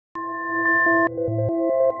We're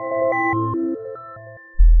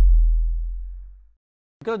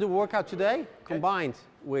going to do a workout today combined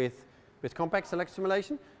with Compex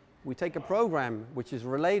electrostimulation. We take a program which is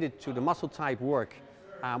related to the muscle type work.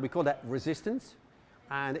 We call that resistance.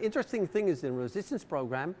 And the interesting thing is in the resistance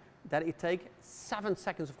program that it takes 7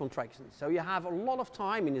 seconds of contraction. So you have a lot of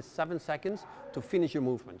time in this 7 seconds to finish your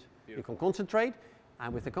movement. Beautiful. You can concentrate,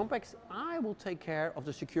 and with the Compex, I will take care of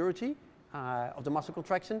the security of the muscle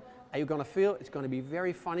contraction, and you're going to feel it's going to be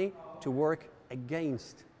very funny to work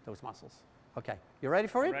against those muscles. Okay, you ready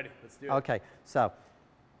for it? I'm ready, let's do it. Okay, so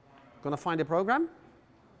I'm going to find the program,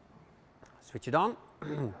 switch it on,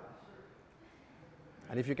 and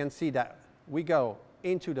if you can see that we go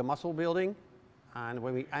into the muscle building, and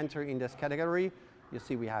when we enter in this category, you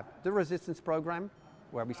see we have the resistance program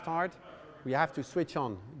where we start. We have to switch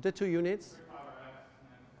on the 2 units,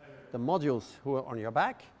 the modules who are on your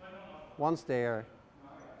back. Once they're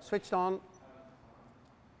switched on,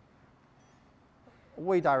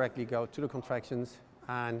 we directly go to the contractions,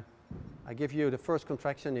 and I give you the first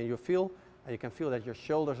contraction and you can feel that your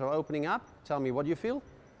shoulders are opening up. Tell me, what do you feel?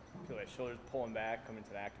 I feel like shoulders pulling back, coming to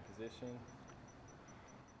an active position.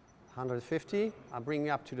 150, I'll bring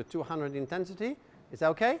you up to the 200 intensity. Is that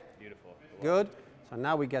okay? Beautiful. Good. So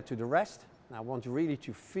now we get to the rest. Now I want you really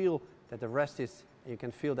to feel that the rest is, you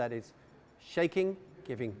can feel that it's shaking,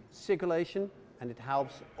 giving circulation, and it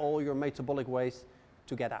helps all your metabolic waste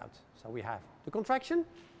to get out. So we have the contraction,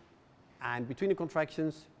 and between the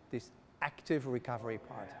contractions, this active recovery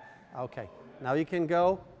part. Okay, now you can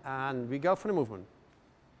go, and we go for the movement.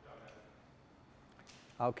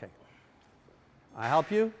 Okay, I help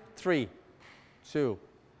you. 3, 2,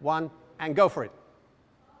 1, and go for it.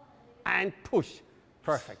 And push.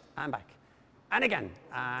 Perfect. And back. And again.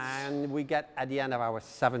 And we get at the end of our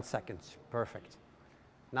 7 seconds. Perfect.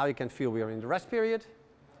 Now you can feel we are in the rest period.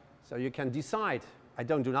 So you can decide, I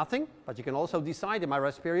don't do nothing, but you can also decide in my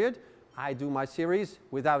rest period, I do my series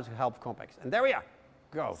without help of Compex. And there we are.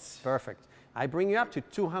 Go. Perfect. I bring you up to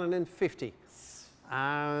 250.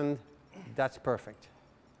 And that's perfect.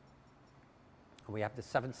 We have the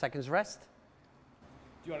 7 seconds rest.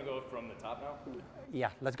 Do you want to go from the top now? Yeah,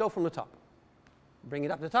 let's go from the top. Bring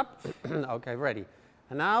it up the top. Okay, ready.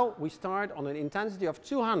 And now we start on an intensity of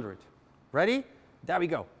 200. Ready? There we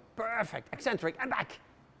go. Perfect. Eccentric and back.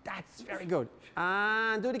 That's very good.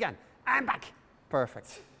 And do it again. And back.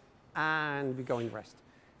 Perfect. And we go in rest.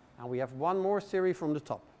 And we have one more series from the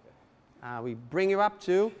top. We bring you up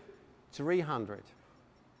to 300.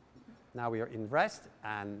 Now we are in rest,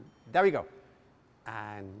 and there we go.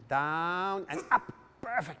 And down and up.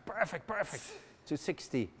 Perfect, perfect, perfect. To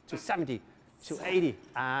 60, to 70, to 80.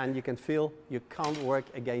 And you can feel you can't work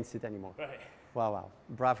against it anymore. Right. Wow, wow.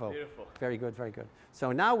 Bravo. Beautiful. Very good, very good.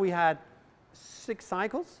 So now we had 6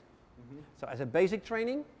 cycles. Mm-hmm. So as a basic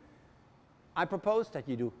training, I propose that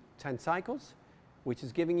you do 10 cycles, which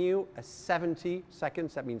is giving you a 70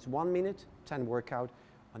 seconds. That means 1 minute, 10 workout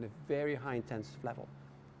on a very high intensive level.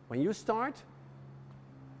 When you start,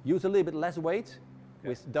 use a little bit less weight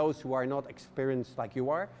with those who are not experienced like you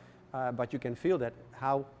are, but you can feel that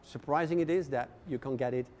how surprising it is that you can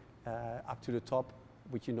get it up to the top,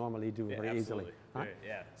 which you normally do very easily. Huh?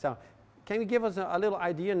 Yeah. So can you give us a little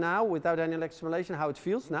idea now, without any explanation, how it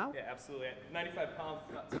feels now? Yeah, absolutely. 95 pounds,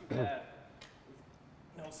 not too bad.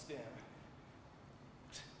 No stim.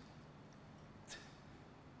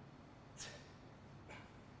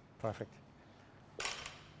 Perfect.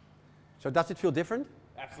 So does it feel different?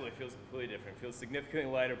 Absolutely, feels completely different. Feels significantly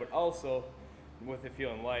lighter, but also with it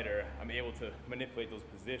feeling lighter, I'm able to manipulate those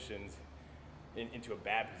positions into a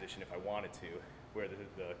bad position if I wanted to, where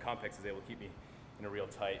the Compex is able to keep me in a real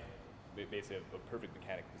tight, basically a perfect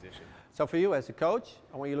mechanic position. So for you as a coach,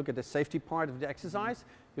 and when you look at the safety part of the exercise,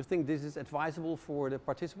 you think this is advisable for the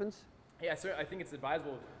participants? Yeah, sir, I think it's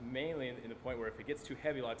advisable mainly in the point where if it gets too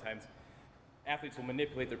heavy, a lot of times athletes will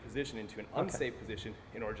manipulate their position into an unsafe position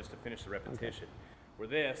in order just to finish the repetition. Where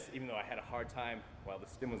this, even though I had a hard time while the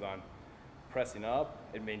stim was on, pressing up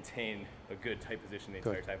and maintain a good tight position the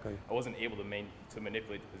entire time. Good. I wasn't able to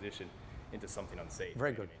manipulate the position into something unsafe.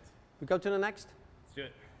 Very good. We go to the next? Let's do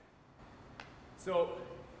it. So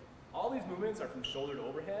all these movements are from shoulder to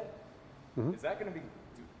overhead. Mm-hmm. Is it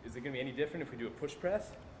going to be any different if we do a push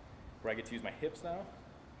press, where I get to use my hips now,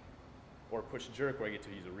 or a push jerk where I get to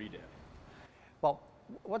use a redip? Well,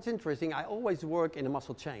 what's interesting, I always work in a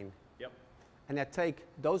muscle chain. Yep. And I take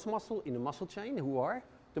those muscles in the muscle chain who are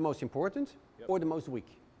the most important or the most weak.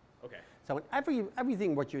 Okay. So in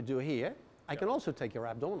everything what you do here, I can also take your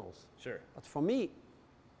abdominals. Sure. But for me,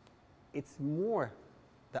 it's more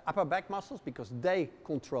the upper back muscles because they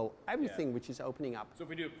control everything which is opening up. So if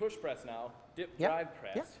we do a push press now, dip, drive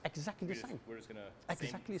press. Yeah, exactly the same. We're just going to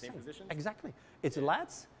exactly same positions? Exactly. It's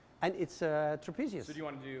lats and it's trapezius. So do you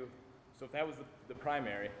want to do, so if that was the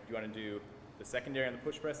primary, do you want to do the secondary on the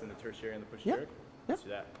push press and the tertiary on the push jerk? Let's do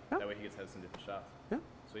that. That way he gets to have some different shots. Yeah.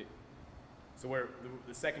 Sweet. So where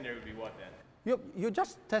the secondary would be what then? You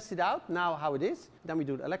just test it out now how it is. Then we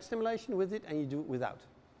do the leg stimulation with it and you do it without.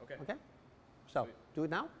 Okay. Okay? So do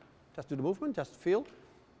it now. Just do the movement, just feel.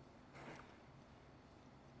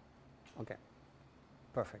 Okay.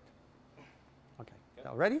 Perfect. Okay.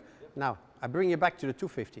 Now ready? Yep. Now I bring you back to the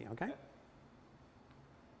 250, okay?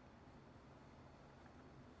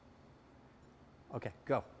 Okay,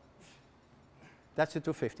 go. That's the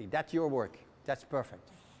 250. That's your work. That's perfect.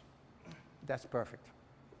 That's perfect.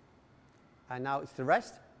 And now it's the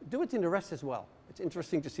rest. Do it in the rest as well. It's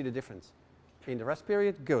interesting to see the difference. In the rest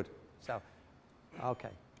period, good. So, okay.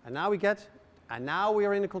 And now we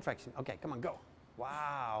are in the contraction. Okay, come on, go.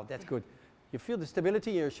 Wow, that's good. You feel the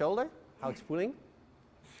stability in your shoulder, how it's pulling.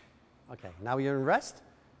 Okay, now you're in rest,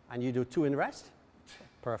 and you do 2 in rest.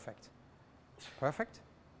 Perfect. Perfect.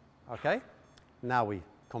 Okay. Now we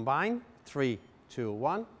combine. 3, 2,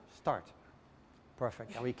 1, start.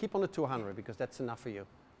 Perfect. And we keep on the 200 because that's enough for you.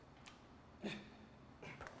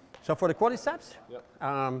 So for the quadriceps,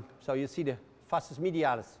 so you see the fascius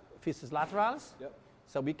medialis, fascius lateralis. Yep.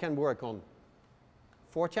 So we can work on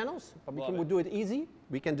 4 channels, but we can do it easy.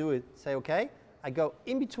 We can do it, say, okay, I go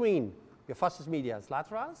in between your fascius medialis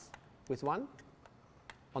lateralis with 1.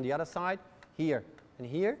 On the other side, here and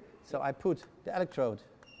here. So I put the electrode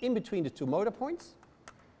in between the 2 motor points.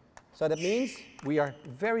 So that means we are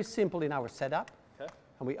very simple in our setup. Okay.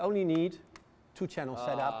 And we only need 2 channel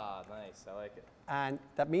setup. Ah, nice. I like it. And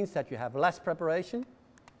that means that you have less preparation.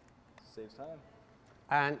 Saves time.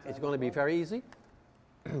 And it's going to be very easy.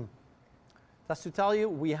 Just to tell you,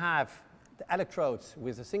 we have the electrodes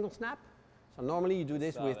with a single snap. So normally you do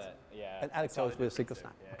this with an electrode with a single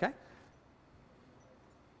snap. Yeah. Okay?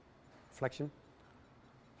 Flexion.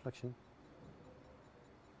 Flexion.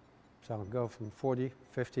 So go from 40,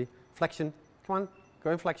 50. Flexion. Come on.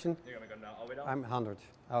 Go in flexion. You're going to go down, all the way down? I'm 100.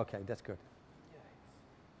 Okay, that's good.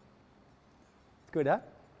 Good, huh?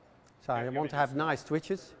 So I want to have nice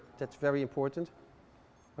twitches. That's very important.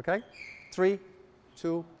 Okay? 3,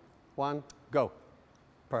 2, 1, go.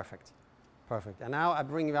 Perfect. Perfect. And now I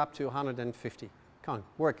bring you up to 150. Come on,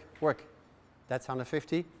 work, work. That's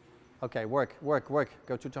 150. Okay, work, work, work.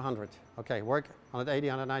 Go to 200. Okay, work. 180,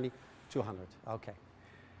 190, 200. Okay.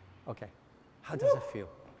 Okay. How does it feel?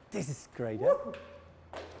 This is great,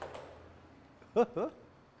 huh?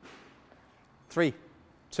 3,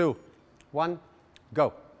 2, 1,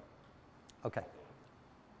 go. Okay.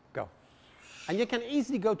 Go. And you can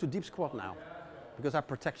easily go to deep squat now because I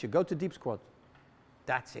protect you. Go to deep squat.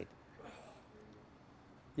 That's it.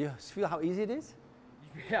 You feel how easy it is?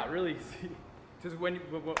 Yeah, really easy. Just why is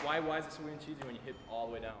it so easy when you hit all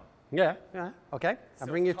the way down? Yeah, yeah. Okay. So I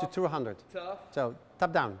bring you to 200. Tough. So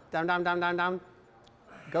tap down, down, down, down, down, down.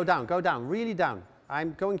 Go down, really down.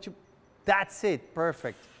 I'm going to, that's it,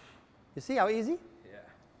 perfect. You see how easy?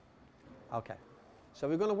 Yeah. Okay. So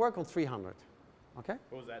we're going to work on 300. Okay?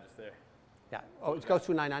 What was that just there? Yeah. Oh, it goes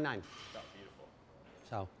to 999. Oh, beautiful.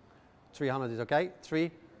 So 300 is okay. 3,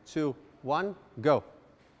 2, 1, go.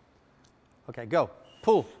 Okay, go.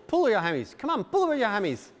 Pull. Pull your hammies. Come on, pull with your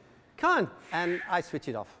hammies. Come on. And I switch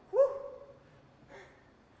it off. Woo.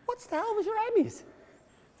 What's the hell with your hammies?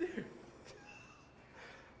 Dude.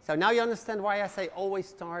 So now you understand why I say always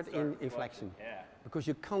start in flexion. Yeah. Because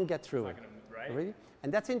you can't get through it. Right? Really?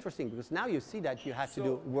 And that's interesting because now you see that you have to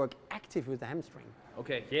do work active with the hamstring.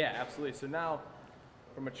 Okay, yeah, absolutely. So now,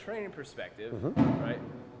 from a training perspective, right,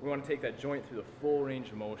 we want to take that joint through the full range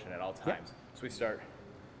of motion at all times. Yep. So we start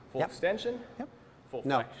full extension, full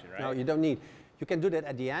flexion, right? No, you don't need. You can do that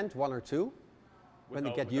at the end, 1 or 2, when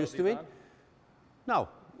you get used to it. No,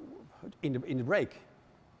 in the break.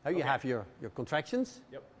 Now you have your contractions.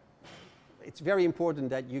 Yep. It's very important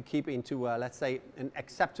that you keep into, let's say, an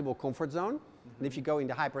acceptable comfort zone. And if you go in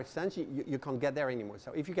the hyperextension, you can't get there anymore.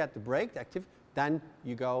 So if you get the break, the active, then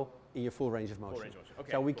you go in your full range of motion. Full range of motion.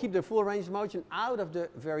 Okay, so we keep the full range of motion out of the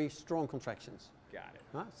very strong contractions. Got it.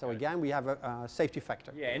 So again, we have a safety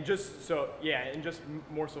factor. Yeah, and just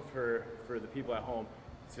more so for the people at home.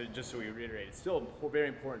 So just so we reiterate, it's still very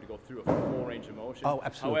important to go through a full range of motion. Oh,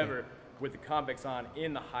 absolutely. However, with the Compex on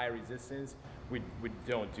in the high resistance, we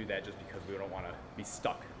don't do that just because we don't want to be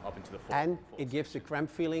stuck up into the full. And it gives a cramp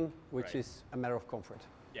feeling, which is a matter of comfort.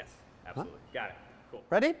 Yes, absolutely. Got it. Cool.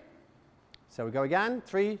 Ready? So we go again.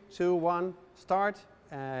 3, 2, 1, start.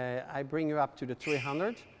 I bring you up to the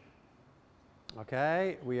 300.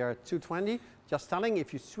 Okay, we are at 220. Just telling,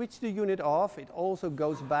 if you switch the unit off, it also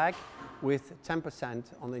goes back with 10%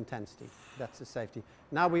 on the intensity. That's the safety.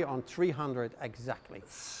 Now we're on 300 exactly.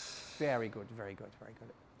 Very good, very good, very good.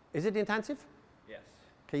 Is it intensive? Yes.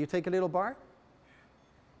 Can you take a little bar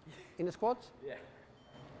in the squats? Yeah.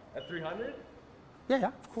 At 300? Yeah, yeah,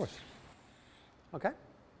 of course. Okay,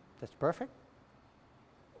 that's perfect.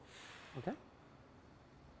 Okay.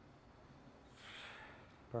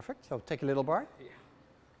 Perfect, so take a little bar. Yeah.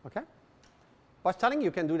 Okay. I was telling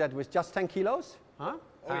you can do that with just 10 kilos. Huh?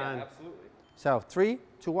 Oh yeah, absolutely. So 3,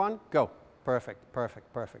 2, 1, go. Perfect,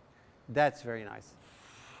 perfect, perfect. That's very nice.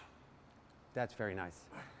 That's very nice.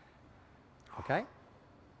 Okay.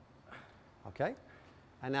 Okay.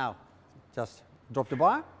 And now just drop the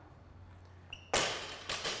bar.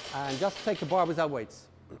 And just take the bar without weights.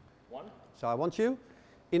 1. So I want you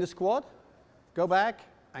in the squat, go back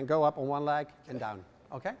and go up on one leg and down.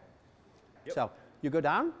 Okay? Yep. So you go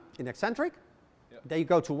down in eccentric, yep. then you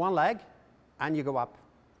go to one leg and you go up.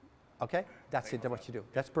 Okay? That's it, that's what you do.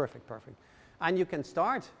 That's perfect, perfect. And you can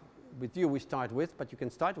start, with you we start with, but you can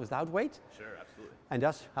start without weight. Sure, absolutely. And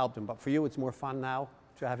just help them. But for you it's more fun now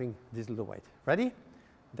to having this little weight. Ready?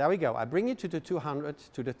 There we go. I bring you to the 200,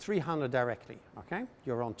 to the 300 directly. Okay?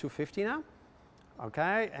 You're on 250 now.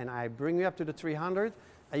 Okay? And I bring you up to the 300.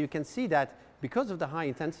 And you can see that because of the high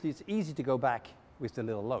intensity, it's easy to go back with the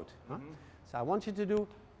little load. Huh? So I want you to do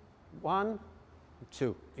 1,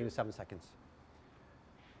 2 in 7 seconds.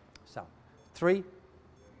 So 3,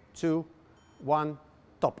 2, 1,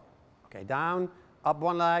 top. Okay, down, up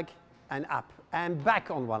one leg, and up, and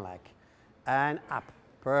back on one leg, and up.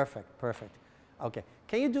 Perfect, perfect. Okay,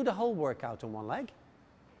 can you do the whole workout on one leg?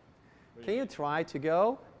 Can you try to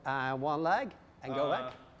go one leg and go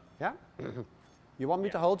back? Yeah? You want me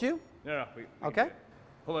to hold you? No, we okay.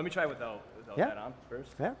 Well, let me try without that on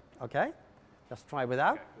first. Yeah, okay. Just try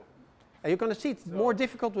without. Okay, cool. And you're going to see it's more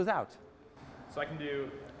difficult without. So I can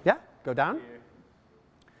do... Yeah, go down. Here.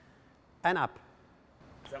 And up.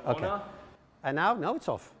 Is that low enough? And now, no, it's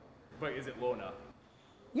off. But is it low enough?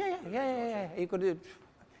 Yeah. You could do,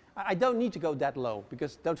 I don't need to go that low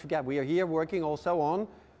because don't forget we are here working also on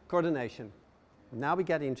coordination. Now we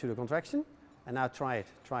get into the contraction and now try it.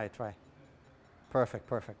 Perfect,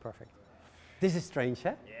 perfect, perfect. This is strange,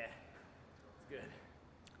 huh? Yeah, it's good.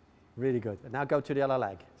 Really good. And now go to the other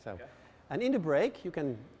leg. So, okay. And in the break, you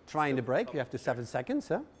can try in the break. You have the 7 seconds,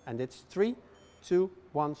 huh? And it's 3, 2,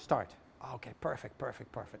 1, start. Okay, perfect,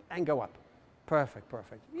 perfect, perfect. And go up. Perfect,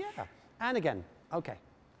 perfect. Yeah. And again. Okay.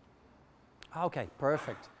 Okay,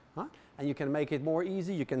 perfect. Huh? And you can make it more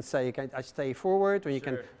easy. You can say, I stay forward, or you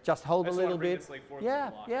can just hold a little bit. Like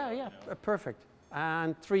yeah. You know? Perfect.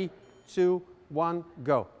 And 3, 2, 1,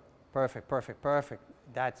 go. Perfect, perfect, perfect.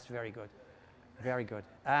 That's very good. Very good.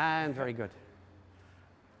 And very good.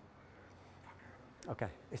 Okay.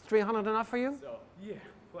 Is 300 enough for you? So, yeah,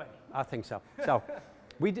 plenty. I think so. So,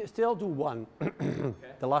 we still do one,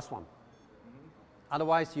 the last one.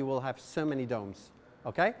 Otherwise, you will have so many domes.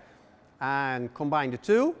 Okay? And combine the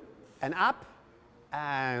two, and up,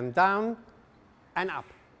 and down, and up.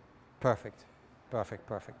 Perfect. Perfect,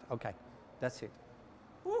 perfect. Okay. That's it.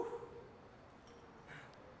 Woo.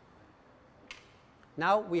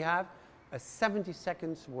 Now we have a 70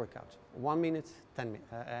 seconds workout. 1 minute, 10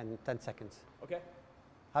 seconds. Okay.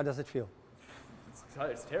 How does it feel?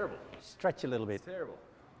 It's terrible. Stretch a little bit. It's terrible.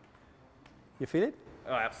 You feel it?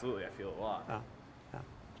 Oh, absolutely. I feel it a lot. Oh, yeah.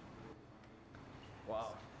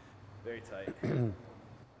 Wow. Very tight.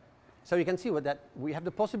 So you can see that we have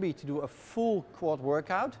the possibility to do a full quad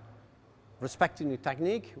workout, respecting the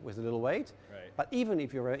technique with a little weight. Right. But even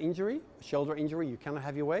if you're an injury, a shoulder injury, you cannot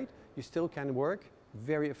have your weight, you still can work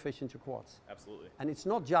very efficient your quads. Absolutely. And it's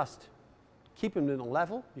not just keeping them on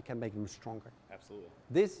level, you can make them stronger. Absolutely.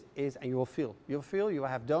 This is, and you will feel you will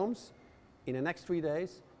have domes in the next 3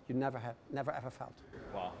 days you never ever felt.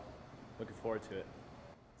 Wow. Looking forward to it.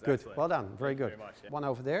 Good. Excellent. Well done. Very good. Very much, yeah. One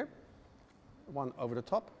over there, one over the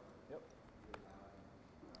top. Yep.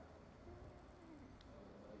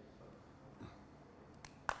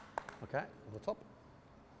 Okay, over the top.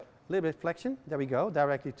 A little bit flexion. There we go.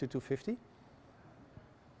 Directly to 250.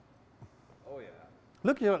 Oh yeah.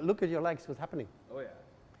 Look at your legs. What's happening? Oh yeah.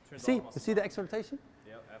 You see the exaltation?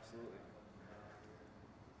 Yep, absolutely.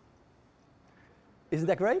 Isn't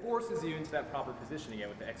that great? It forces you into that proper position again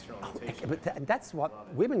with the external rotation. But and that's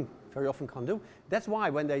what women very often can't do. That's why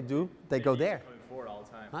when they do, they go there. Coming forward all the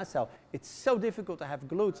time. So it's so difficult to have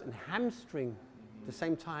glutes and hamstring at the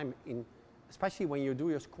same time, especially when you do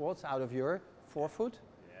your squats out of your forefoot,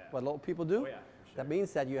 what a lot of people do. Oh, yeah, for sure. That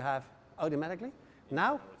means that you have automatically,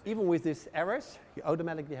 Now, even with these errors, you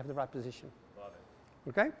automatically have the right position. Love it.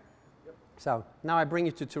 Okay? Yep. So now I bring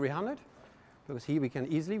you to 300, because here we can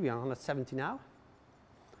easily, we are 170 now.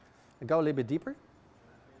 I go a little bit deeper.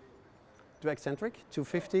 To eccentric,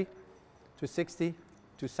 250, 260,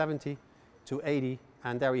 270, 280,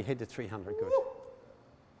 and there we hit the 300. Good.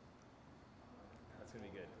 That's going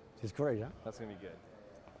to be good. It's great, huh? That's going to be good.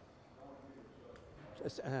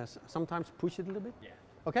 Just, sometimes push it a little bit. Yeah.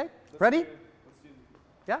 Okay, ready? Let's do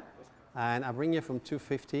Yeah? And I bring you from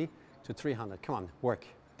 250 to 300. Come on, work.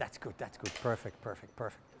 That's good, that's good. Perfect, perfect,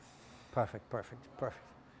 perfect. Perfect, perfect, perfect,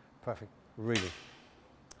 perfect. Really.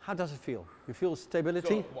 How does it feel? You feel stability?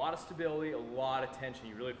 So a lot of stability, a lot of tension.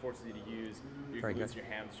 You really forces you to use your Very glutes good. and your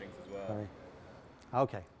hamstrings as well. Sorry.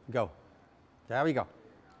 Okay, go. There we go.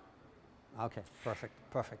 Okay, perfect,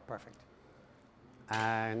 perfect, perfect.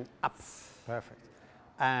 And up, perfect.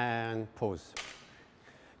 And pause.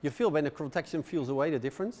 You feel when the contraction feels away the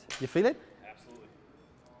difference? You feel it? Absolutely.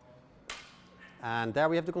 And there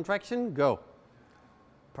we have the contraction, go.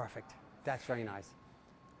 Perfect, that's very nice.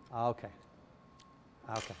 Okay.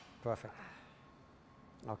 Okay, perfect.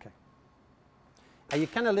 Okay. And you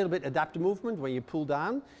can a little bit adapt the movement when you pull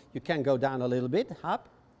down. You can go down a little bit, up,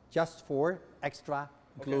 just for extra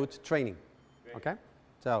glute training. Great. Okay?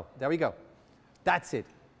 So, there we go. That's it.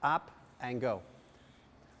 Up and go.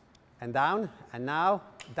 And down, and now,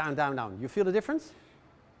 down, down, down. You feel the difference?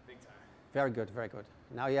 Big time. Very good, very good.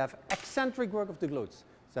 Now you have eccentric work of the glutes.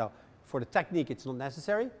 So, for the technique, it's not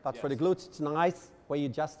necessary, but for the glutes, it's nice where you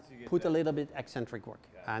just put a little bit eccentric work.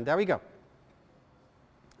 And there we go.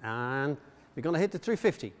 And we're going to hit the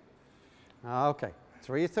 350. Okay,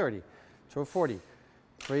 330, 240,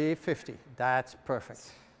 350. That's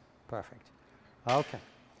perfect. Perfect. Okay.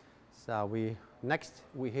 So next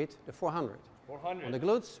we hit the 400. 400. On the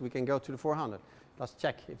glutes, we can go to the 400. Let's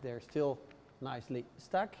check if they're still nicely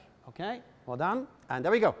stuck. Okay, well done. And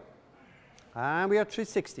there we go. And we are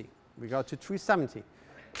 360. We go to 370,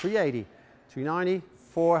 380, 390,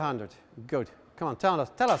 400. Good. Come on, tell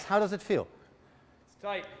us, how does it feel? It's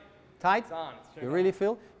tight. Tight? It's on. It's You really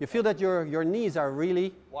feel? You feel that your knees are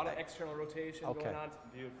really... A lot of external rotation going on. It's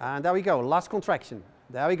beautiful. And there we go. Last contraction.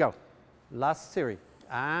 There we go. Last series.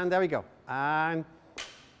 And there we go. And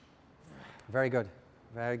very good.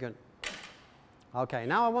 Very good. Okay,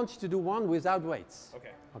 now I want you to do one without weights.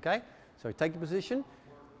 Okay. Okay? So you take the position.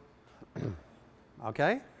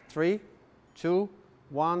 Okay. 3, 2,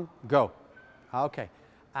 1, go. Okay.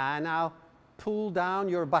 And now pull down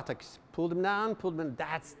your buttocks. Pull them down, pull them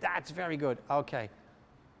down. That's very good. Okay.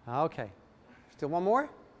 Okay. Still one more,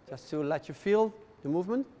 just to let you feel the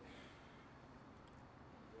movement.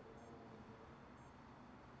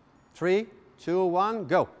 3, 2, 1,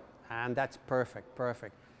 go. And that's perfect,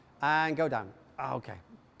 perfect. And go down. Okay,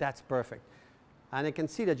 that's perfect. And I can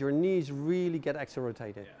see that your knees really get extra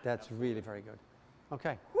rotated. Yeah, that's absolutely. really very good.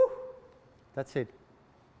 Okay. Woo. That's it.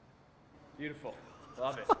 Beautiful.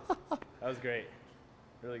 Love it. That was great.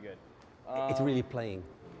 Really good. It's really playing.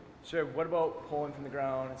 Sure. What about pulling from the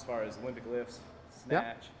ground as far as Olympic lifts,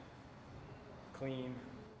 snatch, clean?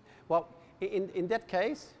 Well, in that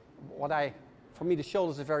case, for me, the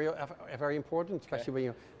shoulders are very important, especially when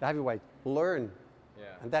you're the heavyweight. Learn. Yeah.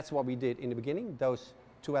 And that's what we did in the beginning, those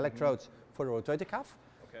 2 electrodes for the rotator cuff.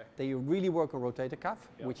 Okay. Then you really work on rotator cuff,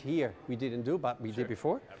 which here we didn't do, but we did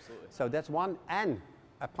before. Absolutely. So that's one, and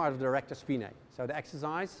a part of the rectus spinae. So the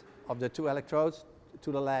exercise of the 2 electrodes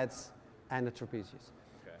to the lats and the trapezius.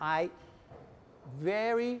 Okay. I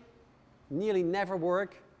nearly never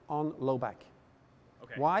work on low back.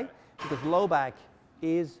 Okay. Why? Because low back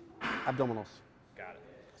is abdominals. Got it.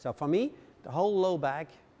 So for me, the whole low back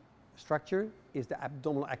structure is the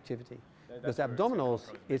abdominal activity. Because the abdominals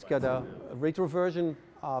is got a retroversion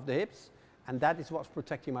of the hips, and that is what's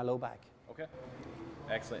protecting my low back. Okay.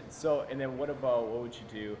 Excellent. So, and then what would you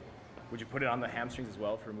do? Would you put it on the hamstrings as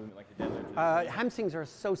well for a movement like the deadlift? Hamstrings are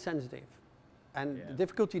so sensitive. And Yeah. the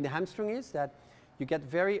difficulty in the hamstring is that you get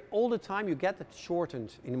all the time you get it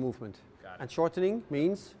shortened in the movement. Got it. And shortening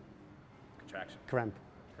means Contraction. cramp.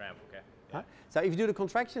 Cramp. Okay. Yeah. Huh? So if you do the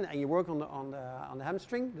contraction and you work on the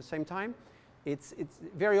hamstring at the same time, it's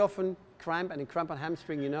very often cramp, and in cramp on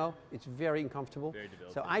hamstring, you know, it's very uncomfortable. Very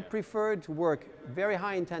debilitating, So I yeah. prefer to work very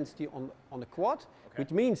high intensity on the quad,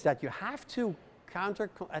 which means that you have to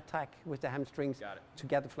attack with the hamstrings Got it. to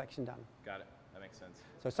get the flexion done. Got it. That makes sense.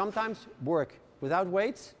 So sometimes work without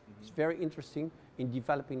weights is very interesting in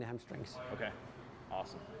developing the hamstrings. Okay.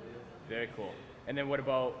 Awesome. Very cool. And then what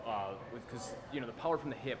about, because you know the power from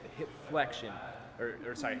the hip flexion,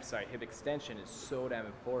 hip extension is so damn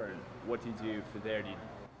important. What do you do for there? Do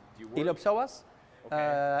you work? Iliopsoas?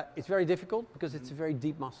 Okay. It's very difficult because it's a very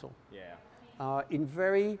deep muscle. Yeah. In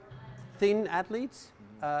very thin athletes,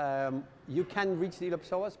 you can reach the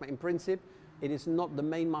iliopsoas, but in principle, it is not the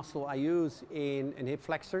main muscle I use in hip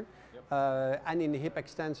flexor. Yep. And in the hip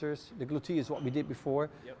extensors, the gluteus, what we did before,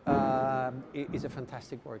 Yep. is a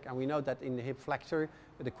fantastic work. And we know that in the hip flexor,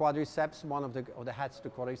 the quadriceps, one of the heads of the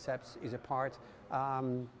quadriceps is a part.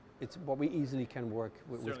 It's what we easily can work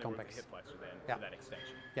with Certainly work Compex. the hip flexor then Yeah. for that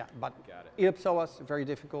extension. Yeah, but Got it. iliopsoas, very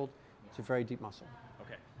difficult. It's a very deep muscle.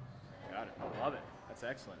 Okay. Got it. I love it. That's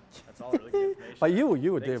excellent. That's all really good information. But you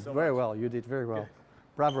Thank did so very much. well. You did very well. Good.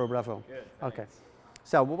 Bravo, bravo. Good. Okay. Thanks.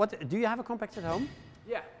 So, what do you have a Compex at home?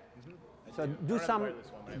 Yeah. So I do don't have to some wear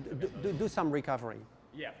this one, but I have to do some recovery.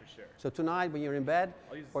 Yeah, for sure. So tonight when you're in bed,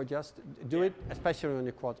 I'll use- or just do it, especially on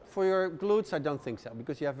your quads. For your glutes, I don't think so,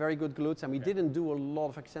 because you have very good glutes, and we didn't do a lot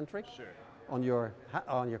of eccentric Sure. on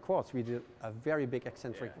your quads. We did a very big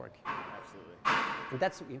eccentric Yeah. work, Absolutely. and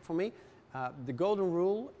that's for me. The golden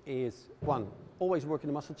rule is one: always work in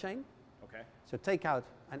the muscle chain. Okay. So take out,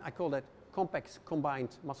 and I call that Compex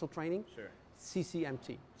Combined Muscle Training. Sure.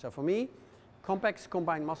 CCMT. So for me, Compex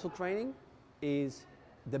Combined Muscle Training is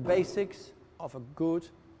the basics of a good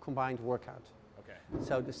combined workout. Okay.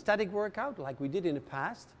 So the static workout, like we did in the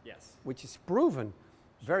past, Yes. which is proven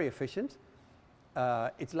very efficient,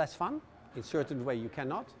 it's less fun. In certain way you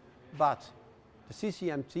cannot, but the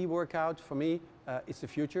CCMT workout for me is the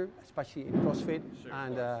future, especially in CrossFit. Sure,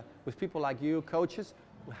 And with people like you, coaches,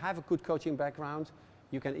 who have a good coaching background,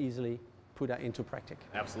 you can easily put that into practice.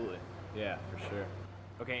 Absolutely. Yeah, for sure.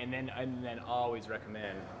 Okay, and then always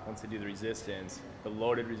recommend once they do the resistance, the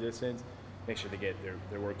loaded resistance, make sure they get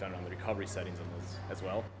their work done on the recovery settings on those as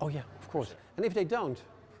well. Oh yeah, of course. And if they don't,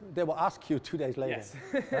 they will ask you 2 days later. Yes.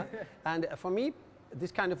 Yeah? And for me,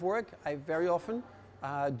 this kind of work I very often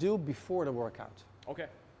do before the workout. Okay,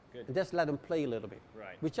 good. And just let them play a little bit.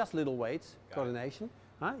 Right. With just little weights, Got it. coordination.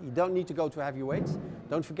 You don't need to go to heavy weights.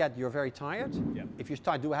 Don't forget you're very tired. Yep. If you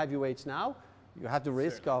start doing heavy weights now, you have the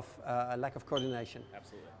risk of a lack of coordination.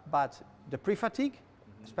 Absolutely. But the pre-fatigue,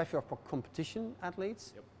 especially for competition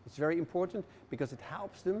athletes, Yep. it's very important because it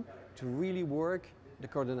helps them to really work the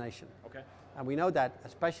coordination. Okay. And we know that,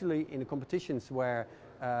 especially in the competitions where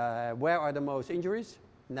are the most injuries?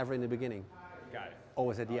 Never in the beginning, Got it.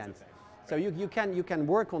 always at the Always end. the same. So you can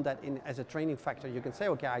work on that as a training factor. You can say,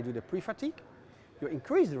 okay, I do the pre-fatigue. You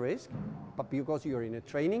increase the risk, but because you're in a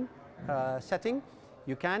training setting,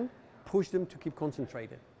 you can push them to keep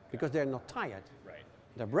concentrated because they're not tired. Right.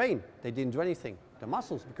 Their brain, they didn't do anything. The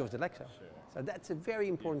muscles, because the legs are. Sure. So that's a very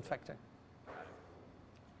important factor.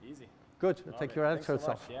 Easy. Good, Love take it. your Thanks so electrodes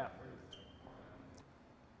much. off. Yeah.